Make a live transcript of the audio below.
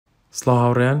سڵاو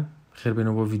هاوڕێیان،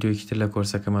 خێربێنەوە بۆ ڤیدیۆیەکی تر لە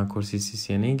کۆرسەکەمان کۆرسی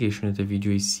CCNA گەیشتونەتە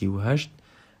ڤیدیۆی 38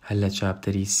 هەر لە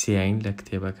چاپتەری سێین لە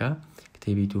کتێبەکە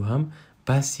کتێبی دووهەم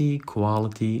باسی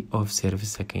Quality of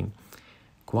Service دەکەین.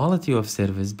 Quality of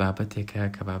Service بابەتێکە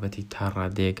کە بابەتی تا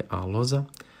ڕادەیەک ئاڵۆزە،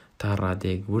 تا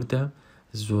ڕادەیەک وردە،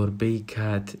 زۆربەی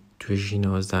کات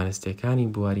توێژینەوە زانستیەکانی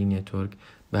بواری نێتۆرک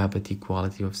بابەتی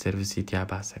Quality of Service تیا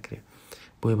باسەکرێت.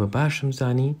 بۆیە بە باشم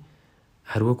زانی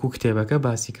هەروەکو کتێبەکە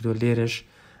باسی کردو لێرەش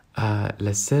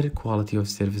لەسەر Quality of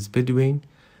Service بدوین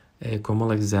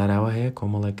کۆمەڵێک زاراوە هەیە،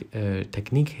 کۆمەڵێک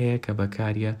تەکنیک هەیە کە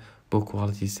بەکاریە بۆ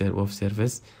Quality of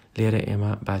Service لێرە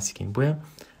ئێمە باسیکەین. بۆیە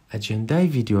ئەجێندای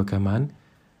ڤیدیۆکەمان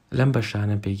لەم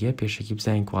بەشانە پێگیە پێشێکی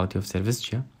بزانین Quality of Service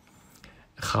چییە،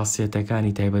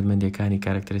 خاصیەتەکانی تایبەتمەندیەکانی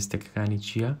کارکتەریستیکەکانی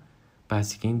چییە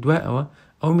باسیکەین، دوای ئەوە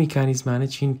ئەو میکانیزمانە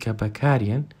چین کە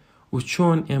بەکارێن و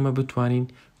چۆن ئێمە بتوانین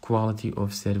Quality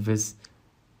of Service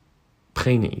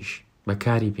بخەینە ئیش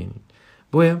بەکاری بێنین.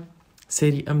 بۆیە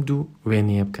سەیری ئەم دوو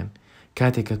وێنەیە بکەن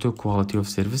کاتێک کە تۆ Quality of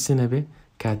Service نەبێ،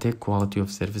 کاتێک Quality of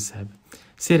Service هەبێ.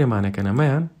 سێرەمانەکە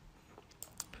ئەمەیان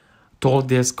Toll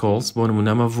Desk Calls بۆ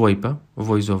نمونە ئەمە VoIP-ە،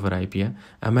 Voice over IP-ە،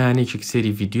 ئەمەیانێکێک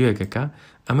سێری ڤیدیۆیەکەکە،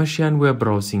 ئەمەشیان وێب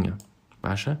براوسینگە،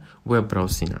 باشە، وێب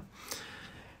براوسینە.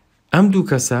 ئەم دوو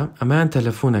کەسە ئەمەیان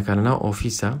تەلەفۆنەکە لەناو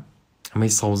ئۆفیسە،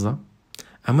 ئەمەی سەوزە،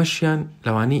 ئەمەشیان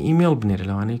لەوانەی ئیمێل بنێرە،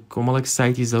 لەوانەی کۆمەڵێک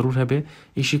سایتی زەرور هەبێ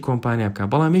ئیشی کۆمپانیا بکە،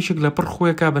 بەڵام یەکێک لە پڕ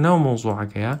خۆیەکە بەناو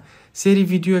مۆزوعەکەیە سێری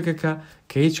ڤیدیۆیەکەکە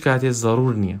کە هیچ کاتێ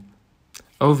زەرور نییە.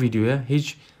 ئەو ڤیدیۆیە هیچ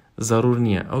زەرور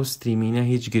نییە، ئەو ستریمینە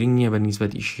هیچ گرنگ نییە بە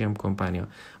نیسبەت ئیشی ئەم کۆمپانیەوە،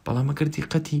 بەڵام ئەگەر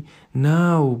دیقەتی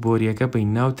ناو بۆریەکە بین،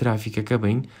 ناو ترافیکەکە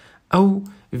بین، ئەو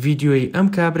ڤیدیۆی ئەم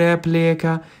کابرایە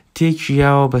پلەیەکە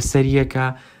تێکیاوە بەسەریەکە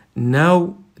ناو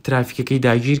ترافیکەکەی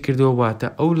داگیر کردەوە، واتە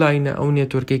ئەو لاینە ئەو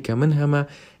نێتۆرکەی کە من هەمە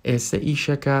ئێستا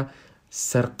ئیشەکە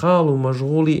سەرقاڵ و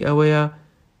مەشغوڵی ئەوەیە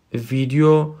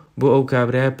ڤیدیۆ بۆ ئەو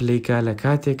کابرایە پلەیکە لە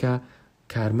کاتێکە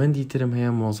کارمەندی ترم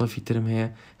هەیە، مۆزەفی ترم هەیە،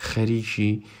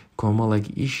 خەریکی کۆمەڵێک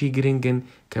ئیشی گرنگن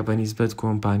کە بەنیسبەت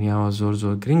کۆمپانیاوە زۆر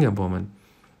گرنگە بۆ من.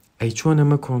 ئەی چۆن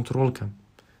ئەمە کۆنتڕۆڵ کەم،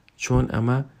 چۆن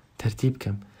ئەمە تەرتیب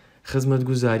کەم. خزمەت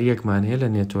گوزاریەکمان هەیە لە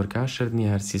نێتۆرکە، شەرت نیە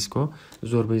هەر سیسکۆ،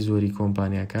 زۆربەی زۆری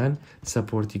کۆمپانیاکان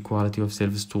سەپۆرتی Quality of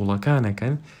Service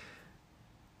توڵەکانەکەن.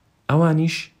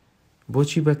 ئەوانیش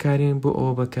بۆچی بەکارێن؟ بۆ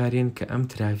ئەوە بەکارێن کە ئەم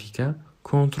ترافیکە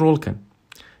کۆنتڕۆڵکەن،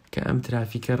 کە ئەم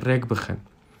ترافیکە ڕێک بخەن.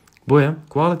 بۆیە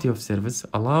Quality of Service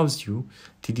allows you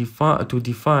to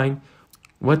define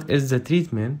what is the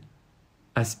treatment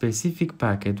a specific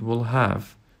packet will have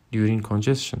during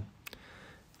congestion.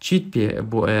 چیت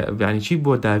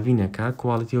بۆ داوینەکە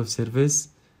Quality of Service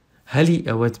هەلی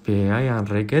ئەوەت پێەیە یان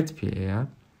ڕێگەت پێەیە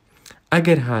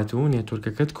ئەگەر هاتوو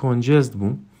نێتۆرکەکەت کۆنجست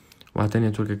بوو، واتە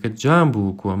نێتۆرکەکەت جام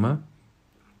بوو کۆمە،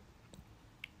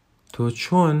 تۆ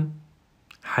چۆن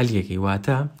حەلیەکەی،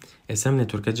 واتە ئێسم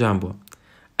نێتۆرکە جام بووە،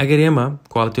 ئەگەر ئێمە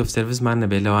Quality of Service مان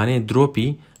نەبێت لەوانەیە درۆپی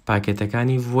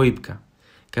پاکێتەکانی VoIP بکە،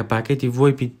 کە پاکێتی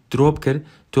VoIP درۆپ کرد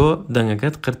تۆ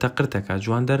دەنگەکەت قرتەکە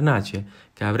جوان دەرناچێ،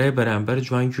 کابرای بەرامبەر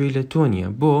جوانگوێی لە تۆ نییە،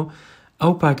 بۆ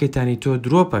ئەو پاکێتانی تۆ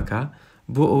درۆپەکە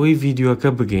بۆ ئەوەی ڤیدیۆکە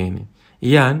بگەێنێ،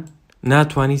 یان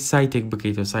ناتوانانی سایتێک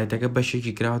بکەیتەوە، سایتەکە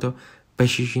بەشێکی کراوەتەوە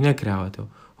بەشیشی نەکراوەتەوە.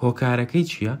 هۆکارەکەی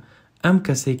چییە؟ ئەم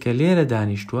کەسەی کە لێرە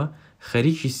دانیشتووە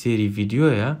خەریکی سێری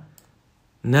ڤیدیۆیە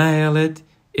نایەڵێت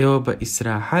ئێوە بە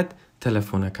ئیسراحەت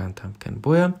تەلەفۆنەکانتان بکەن.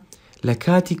 بۆیە لە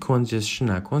کاتی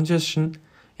کۆنجێشن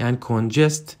یان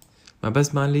کۆنجست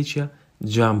مەبەستمان لێ چییە؟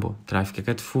 جام بۆ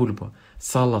ترافیکەکەت فول بۆ،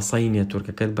 ساڵ لە سەی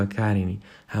نێتۆرکەکەت بەکارێنی،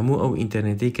 هەموو ئەو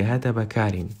ئینتەرنێتی کە هاتە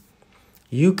بەکارێنی.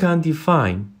 You can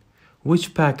define which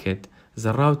packet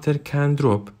the router can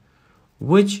drop,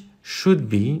 which should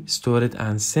be stored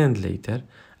and sent later,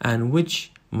 and which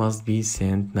must be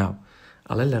sent now.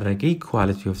 ئەڵێ لە ڕێگەی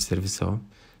Quality of Service-ەوە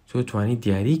تۆ توانی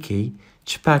دیاریکەی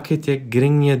چ پاکێتێک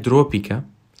گرنگ نییە درۆپیکە،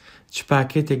 چ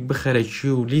پاکێتێک بخەرە چی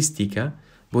و لیستیکە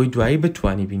بۆی دوایی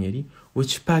بتوانی بینێری، و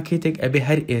چ پاکێتێک ئەبێ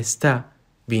هەر ئێستا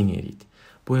بینێریت.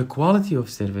 بۆیە Quality of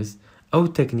Service ئەو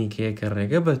تەکنیکەیە کە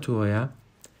ڕێگە بە تۆیە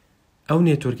ئەو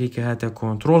نێتۆرکی کە هاتە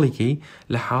کۆنتڕۆڵێکی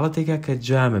لە حاڵەتێکە کە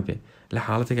جامە بێ، لە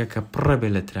حاڵەتێکە کە پڕە بێ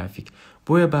لە ترافیک.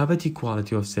 بۆیە بابەتی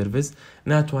Quality of Service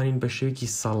ناتوانین بە شێوەیەکی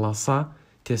سەڵاسا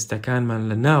تێستەکانمان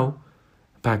لە ناو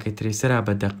پاکێت ترێسەرا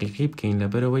بە دەقیقی بکەین،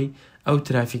 لەبەرەوەی ئەو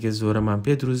ترافیکە زۆرەمان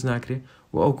پێ دروست ناکرێت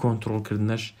و ئەو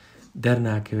کۆنتڕۆڵکردنەش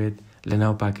دەرناکەوێت لە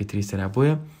ناو پاکێت ترێسەرا.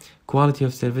 بۆیە Quality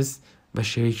of Service بە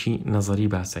شێوەیەکی نەزەری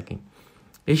باسەکەین.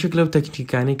 یەکێک لەو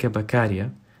تەکنیکانەی کە بەکاریە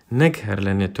نەک هەر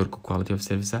لە نێتۆرک و Quality of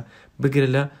Service بگرە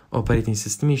لە ئۆپەرێتینگ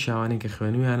سیستمی شاوانەی کە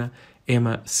خوێنویانە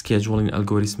ئێمە سکێجوڵین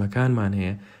ئەلگۆریسمەکانمان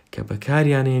هەیە کە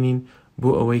بەکاریانێنین بۆ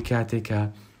ئەوەی کاتێکە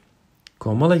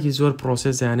کۆمەڵێکی زۆر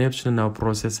پرۆسێسیانەیە بچنە ناو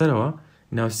پرۆسێسەرەوە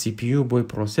ناو CPU بۆی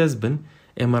پرۆسس بن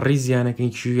ئێمە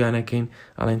ڕیزیانەکەین کیویانەکەین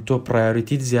ئەڵێن تۆ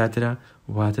پرایۆریتیت زیاترە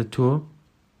واتە تۆ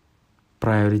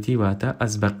پرایۆریتی واتە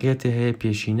ئەزبەقیەتە هەیە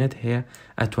پێشینەت هەیە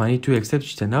ئەتوانی تو یەکسەر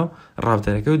بچیتە ناو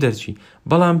ڕاوتەرەکە و دەرچی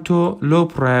بەڵام تۆ لۆ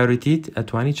پرایۆریتیت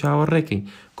ئەتوانی چاوەڕێکەی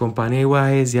کۆمپانیای وا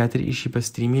هەیە زیاتر ئیشی بە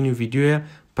ستریمین و ڤیدیۆیە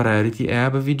پرایۆریتی ئەیا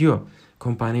بە ڤیدیۆ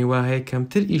کۆمپانیای وا هەیە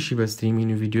کەمتر ئیشی بە ستریمین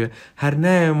و ڤیدیۆ هەر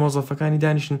نایە مۆزەفەکانی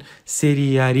دانیشن سێری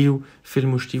یاری و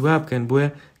فیلم و شتی وا بکەن بۆیە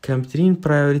کەمترین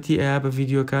پرایۆریتی ئەیا بە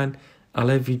ڤیدیۆکان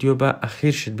ئەڵێ ڤیدیۆ بە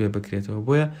ئەخیرشت بێ بکرێتەوە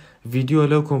بۆیە ڤیدیۆ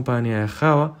لەو کۆمپانیایە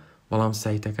خاوە بەڵام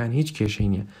سایتەکان هیچ کێشەی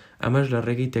نییە ئەمەش لە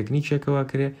ڕێگەی تەکنیکێکەوە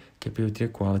کرێ کە پێوترێ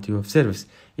کوالتی ئۆف سرویس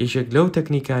یەکێک لەو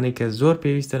تەکنیکانی کە زۆر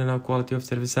پێویستە لەناو کوالتی ئۆف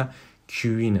سرویسە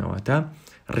QoS تا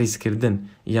ڕیزکردن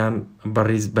یان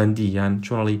بەڕیزبەندی یان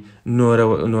چۆڵی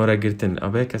نۆرەگرتن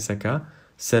ئەبێ کەسەکە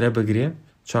سرە بگرێ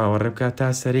چاوەڕێ بکات تا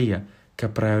سەرەیە کە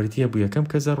پرایۆریتیە بوو یەکەم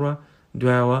کە زەڕوە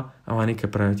دوایەوە ئەوانەی کە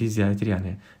پرایۆریتی زیاتریان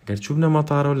هەیە گەر چوبنە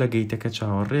مەتارەوە لە گەیتەکە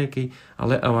چاوەڕێیەکەی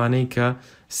ئەڵێ ئەوانەی کە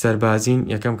سەربازین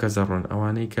یەکەم کە زەڕۆن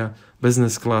ئەوانەی کە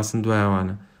بزنس کلاسن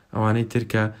دوایەوانە ئەوانەی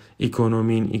ترکە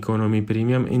ئیکۆنۆمین ئیکۆنۆمی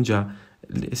پریمیەم اینجا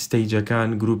ستەیجەکان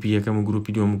گروپی یەکەم و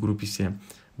گروپی دووەم و گروپی سێم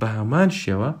بە هەمان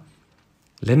شێوە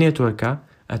لە نێتوەرکە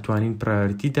ئەتوانین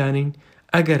پرایۆریتی دانین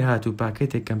ئەگەر هاتوو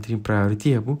پاکێتێک کەمترین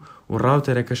پرایۆریتیە بوو و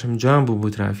ڕاوتەرەکەشم جام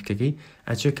بوو ترافیکەکەی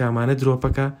ئەچێ کامانە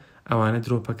درۆپەکە ئەوانە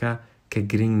درۆپەکە کە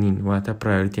گرنگ نین واتە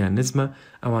پرایۆریتیان نزمە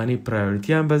ئەوانەی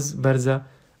پرایۆریتیان بەرزە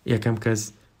یەکەم کەس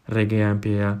ڕێگەیان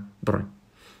پێیە بڕۆین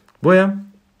بۆیە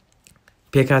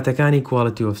پێکاتەکانی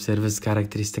کوالتی ئۆف سرویس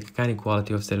کارکتریستەکەەکانی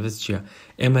کوالتی ئۆف سرویس چییە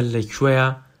ئێمە لەکوێیە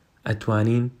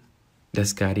ئەتوانین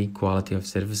دەستکاری کوالتی ئۆف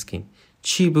سرویسکەین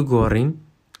چی بگۆڕین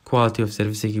کوالتی ئۆف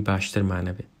سرویسێکی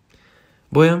باشترمانە بێت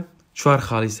بۆیە چوار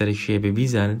خاڵی سەرکیە بێ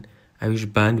بیزانن ئەویش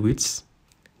باندویتس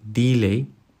دیلەی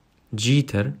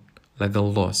جیتر لەگەڵ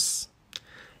لۆس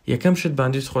یەکەم شت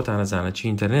باندویتس خۆتان نەزانە چی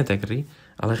ئینتەرنێتەکڕی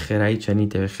ئەڵێ خێرایی چەنی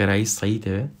تەوێ خێرایی سەیی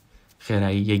تەوێ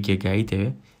خێرایی 1 گیگایی تەوێ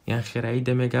یان خێرایی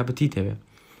 10 مێگابتی تەوێ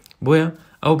بۆیە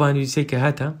ئەو باندویتسەی کە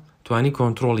هاتە توانی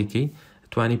کۆنتڕۆڵیکەی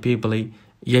توانی پێی بڵێ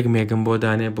 1 مێگم بۆ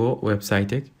دانێ بۆ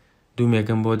وێبسایتێک 2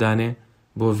 مێگم بۆ دانێ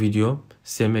بۆ ڤیدیۆ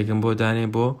 3 مێگم بۆ دانێ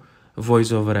بۆ ڤۆیس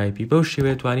ئۆڤەر آی پی بەو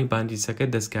شێوەیە توانی باندویتسەکە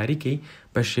دەستکاریکەی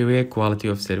بە شێوەیە کوالتی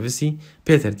ئۆف سرویسی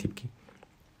پێتەرتیب بکەی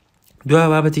دوای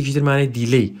بابەتێکی ترمانێ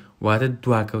دیلەی واتە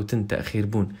دواکەوتن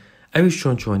تەخیربوون ئەویش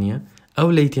چۆنیە ئەو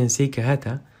لەیتەنسیی کە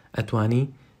هاتە ئەتوانی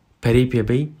پەرەی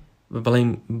پێبەی بڵێن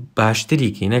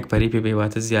باشتریکی نەک پەرەی پێبەی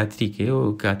واتە زیاتریکەی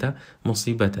ئەو کاتە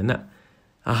موسیبەتە نە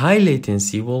A high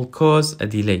latency will cause a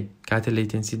delay کاتە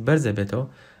لەیتەنسیت بەرزە بێتەوە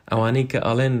ئەوانەی کە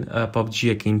ئەڵێن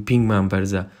پەبجیەکەین پینگمان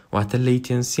بەرزە واتە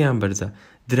لەیتەنسیان بەرزە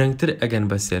درەنگتر ئەگەن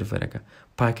بە سێرڤەرەکە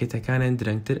پاکێتەکانیان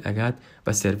درەنگتر ئەگات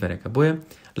بە سێرڤەرەکە بۆیە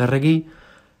لە ڕێگەی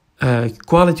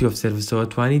کوالتی ئۆف سرویسەوە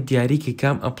توانی دیاریکی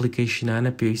کام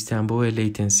ئەپلیکیشنانە پێویستیان بۆیە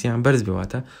لەیتەنسیان بەرز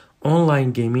بێواتە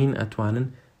ئۆنلاین گەیمین ئەتوانن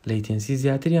لەیتەنسی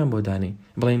زیاتریان بۆ دانەی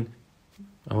بڵێن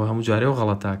ئەوە هەموو جارەوە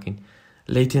غەڵەتاکەین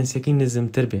لەیتەنسیەکەی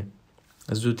نزمتر بێ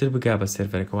زووتر بگا بە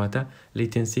سێرڤەرەکەواتە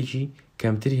لەیتەنسێکی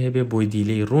کەمتری هەبێ بۆی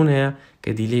دیلەی ڕوونەیە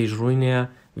کە دیلەیش ڕووینەیە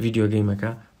ڤیدیۆ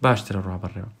گەیمەکە باشترە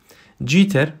ڕابڕێەوە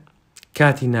جیتر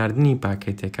کاتی ناردنی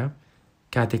پاکێتێکە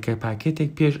کاتێکە پاکێتێک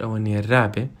پێش ئەوە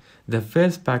نێرابێ The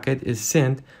first packet is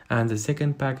sent and the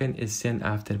second packet is sent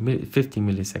after 50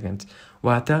 milliseconds.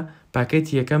 واتە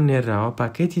پاکێتی یەکەم نێراوە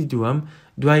پاکێتی دووەم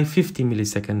دوای 50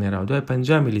 میلیسەکەند نێراوە دوای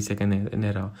 50 میلیسەکەند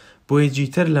نێراوە بۆیە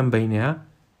جیتر لەم بینەیە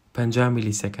 50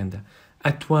 میلیسەکەندە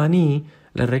ئەتوانی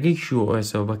لە ڕێگەی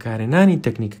QoSەوە بەکارهێنانی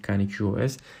تەکنیکەکانی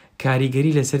QoS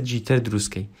کاریگەری لەسەر جیتر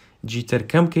دروستکەی جیتر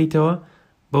کەم کەیتەوە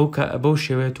بەو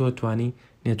شێوەیە تۆ توانی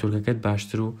نێتۆرکەکەت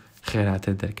باشتر و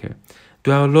خێراتر دەرکەوێت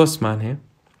دوای لۆسمان هەیە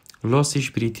لۆسیش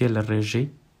بریتە لە ڕێژەی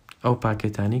ئەو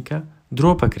پاکێتانی کە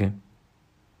درۆپەکرێن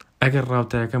ئەگەر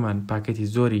ڕاوتەرەکەمان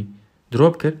پاکێتی زۆری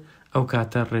درۆپ کرد ئەو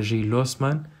کاتە ڕێژەی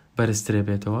لۆسمان بەرزترە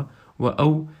بێتەوە و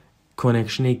ئەو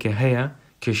کۆنێکشنەی کە هەیە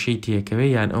کێشەی تێکەوێ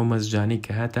یان ئەو مەزجانی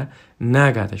کە هاتە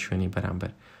ناگاتە شوێنی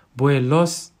بەرامبەر بۆیە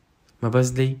لۆس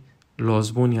مەبەستدەی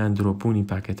لۆزبوون یان درۆبوونی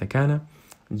پاکێتەکانە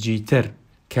جیتر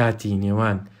کاتی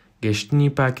نێوان گەشتنی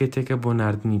پاکێتێکە بۆ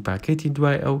ناردنی پاکێتی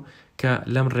دوای ئەو کە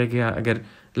لەم ڕێگەیە ئەگەر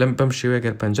لەم بەم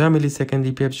شێوەیەگەر 50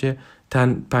 میلیسەکەندی پێ بچێ تان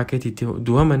پاکێتی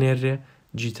دووەمە نێرێ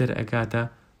جیتر ئەکاتە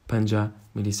 50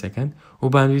 میلیسەکەند و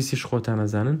باندویسیش خۆتان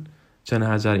نەزانن چەند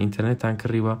هزار ئینتەرنێتتان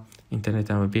کڕیوە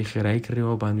ئینتەرنێتان بەبێ خێرایی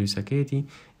کڕیەوە باندویسەکەیەتی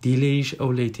دیلەیش ئەو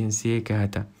لەیتەنسیەیە کە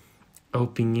هاتە ئەو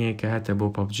پینگەیە کە هاتە بۆ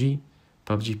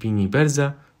پەبجی پینگی بەرزە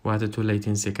واتە تۆ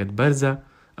لەیتەنسیەکەت بەرزە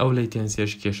ئەو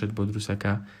لەیتەنسیەش کێشت بۆ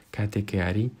دروستەکە کاتێک کە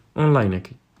یاری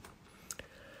ئۆنلاینەکەی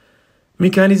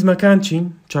میکانیزمەکان چین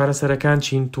چارەسەرەکان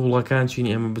چین تووڵەکان چین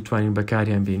ئێمە بتوانین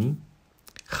بەکاریان بێنی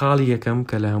خاڵی یەکەم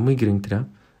کە لە هەمووی گرنگترە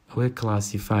ئەوەیە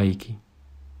کلاسیفایەکی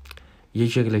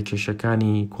یەکێک لە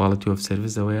کێشەکانی quality of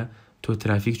service ئەوەیە تۆ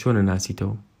ترافیک چۆن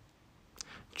ناسیتەوە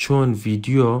چۆن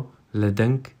ڤیدیۆ لە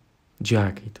دەنگ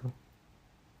جیاکەیتەوە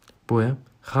بۆیە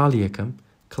خاڵی یەکەم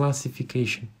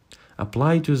classification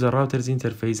apply to the router's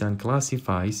interface and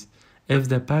classifies if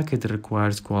the packet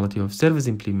requires quality of service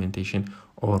implementation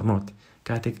or not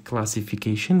کاتێک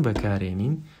classification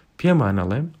بەکارێنین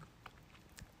پێمانەڵێ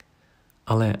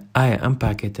ئەڵێ ئایا ئەم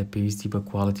پاکێتە پێویستی بە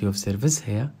quality of service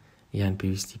هەیە یان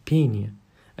پێویستی پێی نییە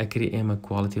ئەکری ئێمە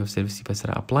quality of service بەسەر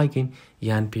ئەپلایکەین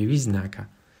یان پێویست ناکە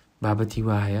بابەتی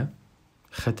وا هەیە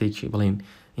خەتێکی بڵین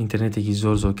ئینتەرنێتێکی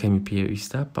زۆر کەمی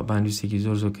پێویستە باندویستێکی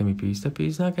زۆر کەمی پێویستە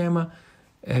پێویست ناکە ئێمە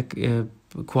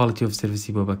quality of service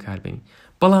بۆ بەکاربێنین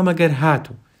بەڵام ئەگەر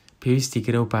هاتوو پێویستی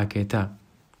کرە و پاکێتە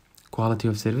quality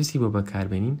of service بۆ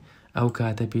بەکاربێنین ئەو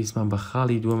کاتە پێویستمان بە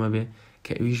خاڵی دووەمە بێ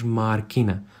کە ئەویش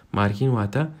مارکینە مارکین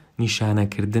واتە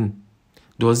نیشانەکردن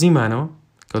دۆزیمانەوە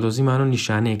کە دۆزیمانەوە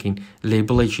نیشانەیەکەین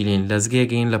لێبڵێکی لێن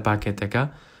لەزگەیەکەین لە پاکێتەکە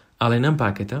ئەڵێن ئەم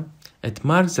پاکێتە it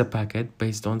marks the packet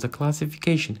based on the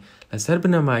classification لەسەر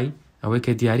بنەمای ئەوەی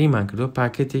کە دیاریمان کردو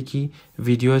پاکێتێکی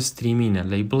ڤیدیۆ ستریمینە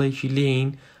لێبڵێکی لێین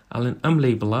ئەڵێن ئەم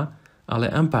لێبڵە ئەڵێ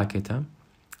ئەم پاکێتە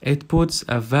it puts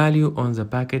a value on the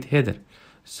packet header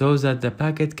so that the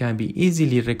packet can be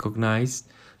easily recognized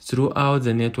throughout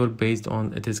the network based on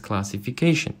its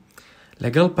classification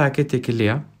لەگەڵ پاکێتێکی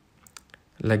لێە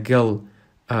لەگەڵ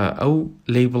ئەو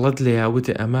لێبڵەت لێیا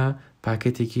وتە ئەمە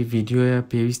پاکێتێکی ڤیدیۆیە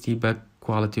پێویستی بە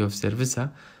quality of service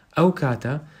ئەو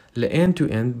کاتە لە end to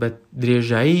end بە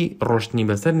درێژایی ڕۆشتنی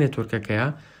بەسەر نێتوەرکەکەیە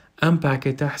ئەم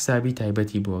پاکێتە حسابی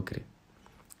تایبەتی بۆکرێت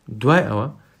دوای ئەوە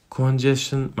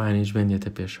congestion management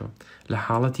دێتە پێشەوە لە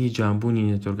حاڵەتی جامبوونی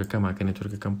نێتوەرکەکەمان کە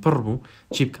نێتوەرکەکەم پڕ بوو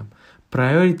چی بکەم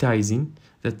prioritizing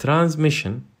the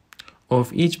transmission of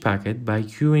each packet by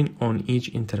queuing on each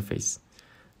interface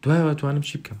دوای ئەوە توانم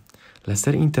چی بکەم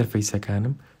لەسەر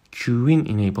ئینتەرفەیسەکانم queuing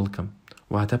enable کەم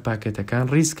واتە پاکێتەکان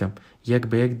ڕیسکەم یەک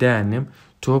بە یەک دایانێم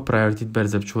تۆ پرایۆریتیت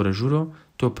بەرزە بچۆرە ژوورۆ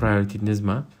تۆ پرایۆریتیت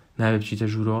نزمە ناوێ بچیتە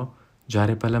ژوورۆ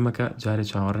جارێ پەلەمەکە جارێ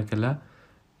چاوەڕێکە لە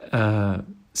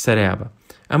سەریابە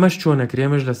ئەمەش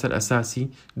چۆنەکرێمەش لەسەر ئەساسی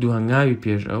دووهەنگاوی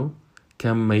پێش ئەو کە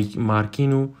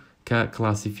مارکین و کە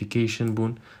کلاسیفیکیشن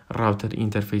بوون ڕاوتەر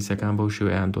ئینتەرفەیسەکان بەو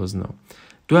شێوەیان دۆزنەوە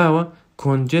دوایەوە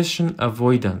congestion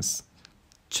avoidance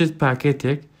چ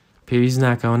پاکێتێک پێویست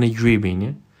ناکەوانە گوێی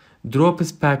بینێ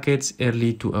drops packets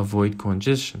early to avoid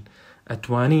congestion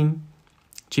ئەتوانین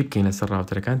چی بکەین لەسەر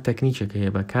ڕاوتەرەکان تەکنیکێکە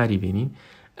هەیە بەکاری بینین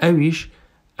ئەویش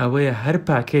ئەوەیە هەر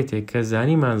پاکێتێک کە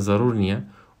زانیمان زەڕور نییە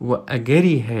و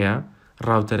ئەگەری هەیە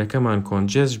ڕاوتەرەکەمان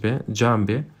کۆنجێس بێ جام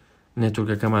بێ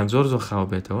نێتورکەکەمان زۆر خاو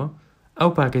بێتەوە ئەو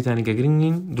پاکێتانی کە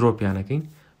گرنگین درۆپیانەکەین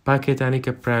پاکێتانی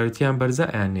کە پرایۆریتیان بەرزە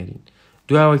ئەیان نێرین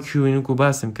دواوە کیوینگ و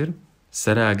باسم کرد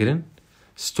سەراگرن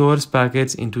stores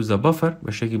packets into the buffer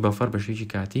بەشێکی بەفەر بەشێکی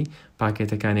کاتی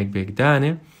پاکێتەکانێک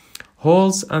بێکدانێ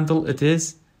holds until it is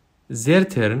their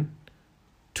turn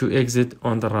to exit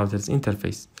on the router's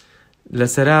interface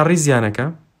لەسەرا ڕیزیانەکە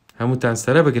هەمووتان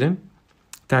سەرە بگرن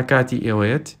تا کاتی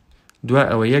ئێوەیەت دوای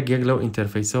ئەوە یەک لەو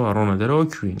ئینتەرفەیسەوە ڕۆنە دەرەوە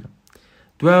کوینە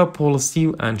دوای پۆلیسی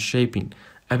و ئەند شەیپین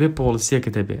ئەبێ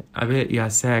پۆلیسیەکەت هەبێ ئەبێ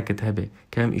یاسایەکەت هەبێ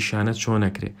کە ئەم ئیشانە چۆن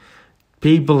ئەکرێ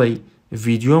پێی بڵێ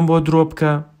ڤیدیۆم بۆ درۆ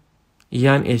بکە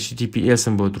یان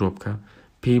HTTPSم بۆ درۆ بکە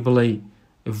پێی بڵێ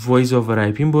voice over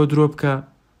IPم بۆ درۆ بکە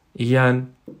یان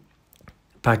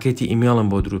پاکێتی ئیمێڵم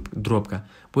بۆ درۆ بکە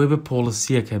بۆیە بە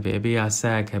پۆلیسیەک هەبێ بێ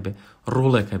یاسایەک هەبێ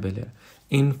ڕوڵێک هەبێ لێ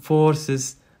enforces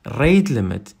rate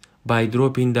limit by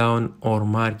dropping down or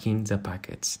marking the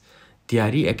packets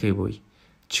دیاری ئەەکەی بۆی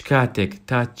چ کاتێک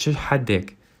تا چ حەدێک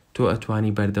تۆ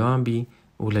ئەتوانی بەردەوام بی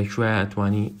و لەکوێیە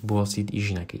ئەتوانی بۆسیت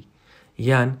ئیژنەکەی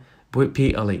یان بۆی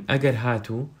پێی ئەڵێ ئەگەر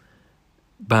هاتوو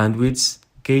باندویتس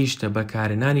گەیشتە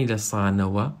بەکارهێنانی لە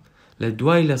سانەوە لە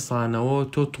دوای لە سانەوە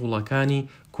تۆ تووڵەکانی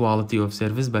quality of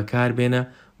service بەکاربێنە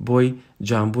بۆی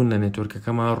جامبوون لە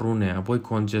نێتوەرکەکەمان ڕوونەیە بۆی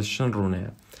congestion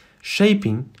ڕوونەیە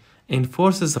shaping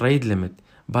enforces rate limit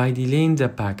by delaying the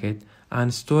packet and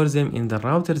stores them in the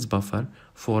router's buffer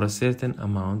for a certain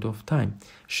amount of time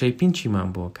shaping چیمان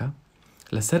بۆکە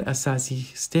لەسەر ئەساسی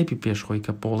ستێپی پێشخۆی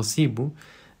کە پۆلیسی بوو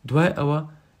دوای ئەوە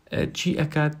چی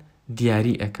ئەکات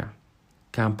دیاری ئەکا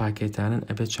کام پاکێتانن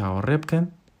ئەبێت چاوەڕێ بکەن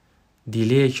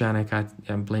دیلەیەکیانە کات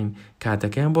یان بڵین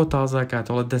کاتەکەیان بۆ تازە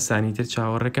کاتەوە 10 سانی تر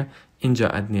چاوەڕێکە اینجا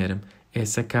ئەدنێرم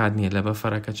ئێستا کات نییە لە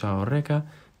بەفەرەکە چاوەڕێکە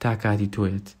تا کاتی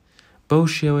تۆیت بەو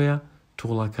شێوەیە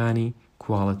تووڵەکانی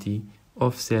quality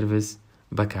of service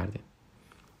بەکاردێن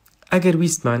ئەگەر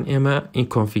ویستمان ئێمە این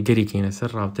کۆنفیگەری کەینە سەر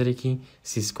ڕاوتەرێکی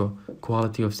Cisco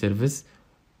quality of service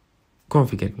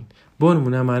کۆنفیگەرکەین بۆ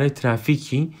نمونەمانەی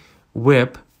ترافیکی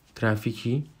وێب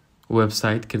ترافیکی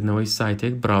وێبسایتکردنەوەی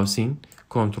سایتێک براوسین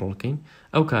کۆنتڕۆڵکەین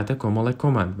ئەو کاتە کۆمەڵێک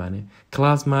کۆماندمانێ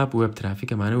کلاس ماپ وێب ترافیک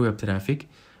ئەمانە وێب ترافیک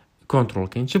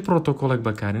کۆنتڕۆڵکەین چ پرۆتۆکۆڵێک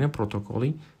بەکارێنە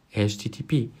پرۆتۆکۆڵی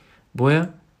HTTP بۆیە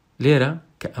لێرە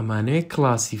کە ئەمانەیە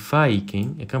کلاسیفایکەین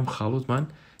یەکەم خاڵوتمان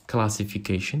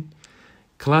کلاسیفیکیشن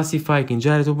کلاسیفایکەین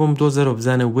جارێتەوە بۆم دۆزەرەوە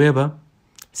بزانە وێبە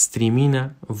ستریمینە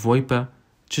ڤۆیپە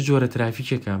چ جۆرە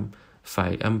ترافیکێکم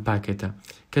ئەم پاکێتە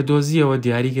کە دۆزیەوە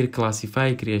دیاری کرد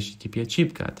کلاسیفای کرد HTTP چی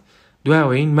بکات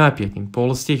دوایەوەین ماپێکین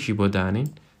پۆڵستێکی بۆ دانین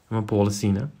ئەمە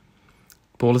پۆڵسینە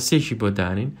پۆڵسێکی بۆ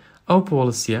دانین ئەو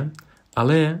پۆڵسیە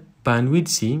ئەڵێ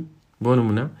بانویدسی بۆ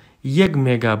نمونە 1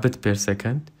 مێگابت پێر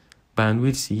سەکەند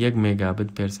بانویدسی 1 مێگابت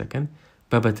پێر سەکەند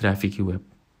بە ترافیکی وێب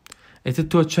ئێتر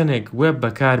تۆ چەندێک وێب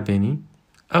بەکاربێنی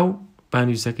ئەو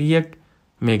بانویسەکە 1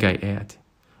 مێگای ئەیات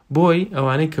بۆی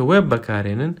ئەوانەی کە وێب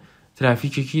بەکارێنن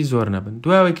ترافیکێکی زۆر نەبن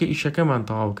دوایەوەی کە ئیشەکەمان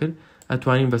تەواو کرد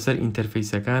ئەتوانین بەسەر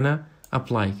ئینتەرفەیسەکانە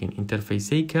ئەپلایکەین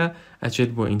ئینتەرفەیسەی کە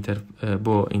ئەچێت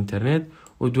بۆ ئینتەرنێت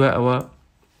و دوای ئەوە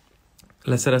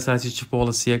لەسەر ئەساسی چ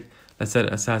پۆڵسیەک لەسەر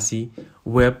ئەساسی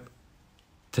وێب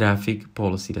ترافیک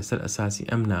پۆڵسی لەسەر ئەساسی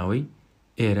ئەم ناوەی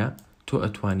ئێرە تۆ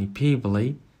ئەتوانی پێی بڵێ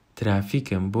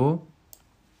ترافیکم بۆ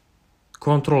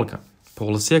کۆنتڕۆڵکە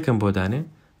پۆڵسیەکەم بۆ دانێ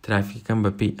ترافیکەکەم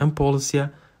بەپێی ئەم پۆڵسیە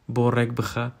بۆ ڕێک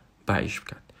بخە باش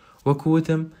بکات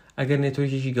وەکووتم ئەگەر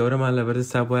نێتۆیەکی گەورەمان لە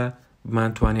بەردەستا بووە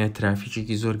بمانتوانێت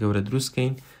ترافیکێکی زۆر گەورە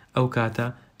دروستکەین ئەو کاتە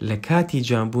لە کاتی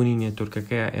جانبوونی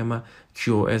نێتۆرکەکەیە ئێمە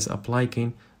QoS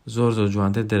ئەپلایکەین زۆر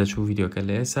جوانتر دەرەچوو ڤیدیۆکە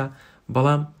لە ئێسا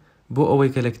بەڵام بۆ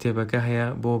ئەوەی کە لە کتێبەکە هەیە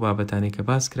بۆ بابەتانی کە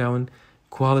باس کراون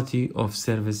quality of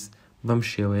service بەم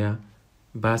شێوەیە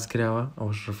باس کراوە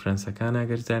ئەوش ڕفرەنسەکان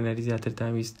ئەگەر زانیاری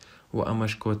زیاترتان ویست و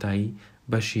ئەمەش کۆتایی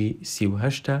بەشی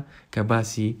 38 کە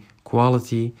باسی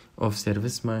quality of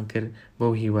serviceمان کرد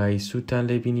بەو هیوایی سوودتان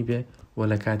لێ بینی بێ و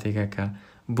لە کاتێکە کە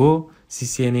بۆ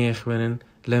CCNA خوێنن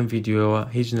لەم ڤیدیۆەوە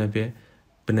هیچ نەبێ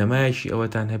بنەمایەکی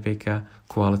ئەوەتان هەبێ کە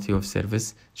quality of service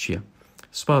چییە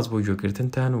سوپاس بۆ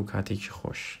گوێگرتنتان و کاتێکی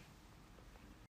خۆش